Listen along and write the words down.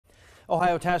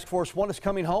Ohio Task Force 1 is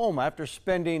coming home after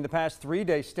spending the past 3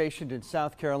 days stationed in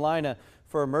South Carolina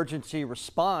for emergency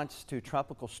response to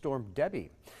Tropical Storm Debby.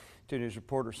 2 News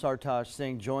reporter Sartaj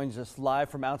Singh joins us live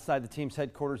from outside the team's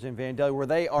headquarters in Vandalia, where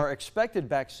they are expected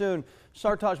back soon.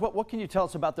 Sartaj, what can you tell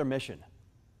us about their mission?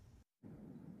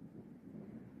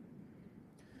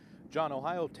 John,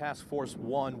 Ohio Task Force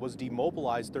 1 was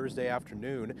demobilized Thursday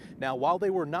afternoon. Now, while they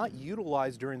were not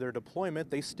utilized during their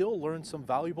deployment, they still learned some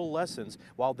valuable lessons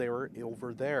while they were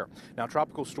over there. Now,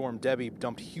 Tropical Storm Debby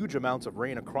dumped huge amounts of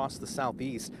rain across the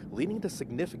southeast, leading to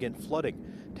significant flooding.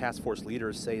 Task Force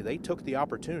leaders say they took the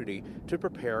opportunity to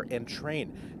prepare and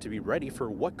train to be ready for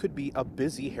what could be a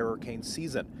busy hurricane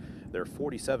season. Their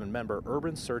 47-member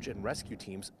urban search and rescue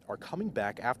teams are coming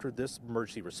back after this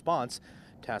emergency response.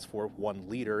 Task Force 1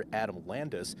 leader Adam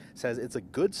Landis says it's a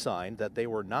good sign that they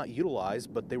were not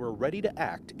utilized, but they were ready to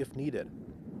act if needed.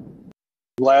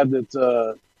 Glad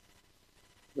that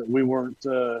we weren't,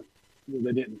 they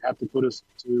didn't have to put us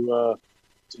to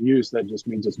use. That just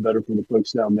means it's better for the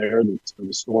folks down there that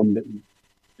the storm didn't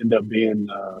end up being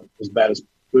as bad as it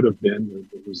could have been.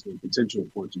 There was the potential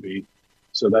for it to be.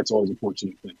 So that's always a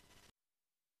fortunate thing.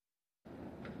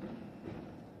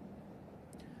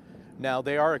 Now,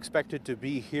 they are expected to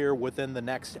be here within the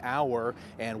next hour,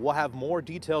 and we'll have more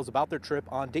details about their trip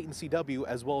on Dayton CW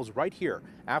as well as right here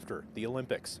after the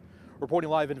Olympics. Reporting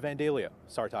live in Vandalia,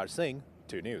 Sartaj Singh,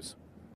 2 News.